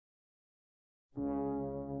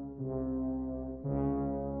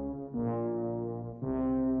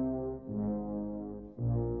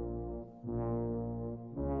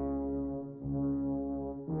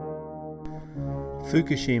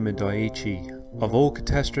Fukushima Daiichi. Of all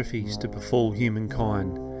catastrophes to befall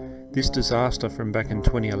humankind, this disaster from back in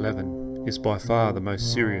 2011 is by far the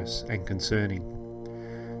most serious and concerning.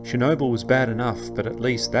 Chernobyl was bad enough, but at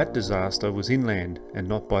least that disaster was inland and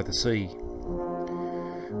not by the sea.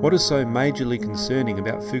 What is so majorly concerning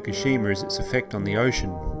about Fukushima is its effect on the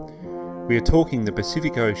ocean. We are talking the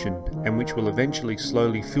Pacific Ocean, and which will eventually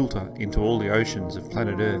slowly filter into all the oceans of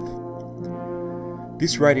planet Earth.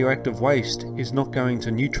 This radioactive waste is not going to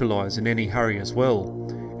neutralise in any hurry as well,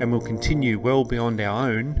 and will continue well beyond our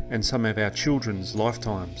own and some of our children's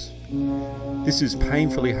lifetimes. This is a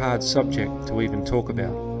painfully hard subject to even talk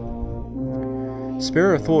about.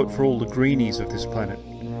 Spare a thought for all the greenies of this planet,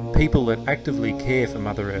 people that actively care for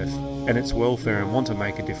Mother Earth and its welfare and want to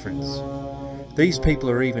make a difference. These people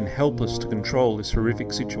are even helpless to control this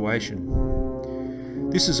horrific situation.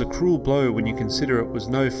 This is a cruel blow when you consider it was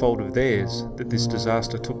no fault of theirs that this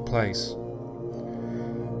disaster took place.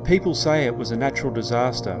 People say it was a natural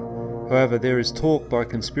disaster, however there is talk by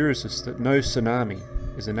conspiracists that no tsunami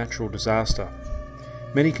is a natural disaster.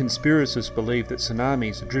 Many conspiracists believe that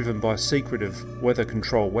tsunamis are driven by secretive weather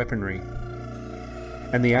control weaponry,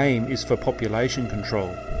 and the aim is for population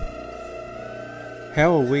control.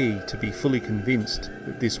 How are we to be fully convinced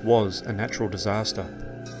that this was a natural disaster?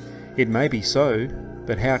 It may be so,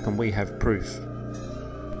 but how can we have proof?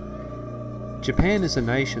 Japan is a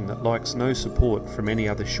nation that likes no support from any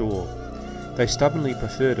other shore. They stubbornly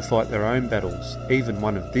prefer to fight their own battles, even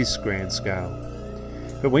one of this grand scale.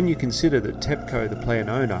 But when you consider that TEPCO, the plant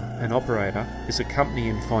owner and operator, is a company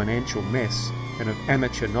in financial mess and of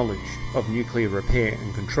amateur knowledge of nuclear repair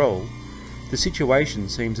and control, the situation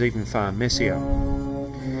seems even far messier.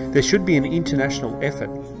 There should be an international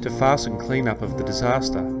effort to fasten clean-up of the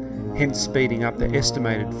disaster, hence speeding up the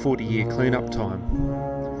estimated 40-year clean-up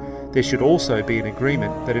time. There should also be an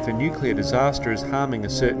agreement that if a nuclear disaster is harming a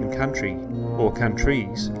certain country, or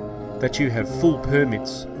countries, that you have full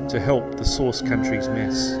permits to help the source country's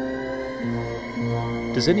mess.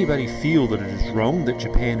 Does anybody feel that it is wrong that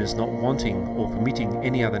Japan is not wanting or permitting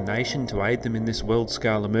any other nation to aid them in this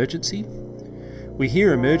world-scale emergency? We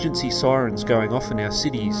hear emergency sirens going off in our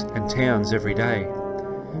cities and towns every day.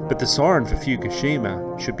 But the siren for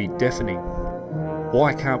Fukushima should be deafening.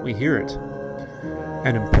 Why can't we hear it?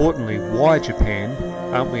 And importantly, why, Japan,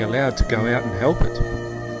 aren't we allowed to go out and help it?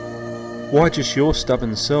 Why just your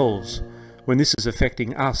stubborn selves when this is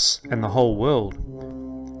affecting us and the whole world?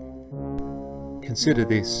 Consider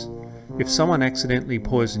this. If someone accidentally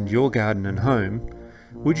poisoned your garden and home,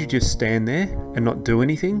 would you just stand there and not do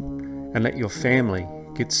anything and let your family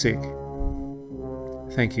get sick?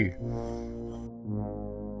 Thank you.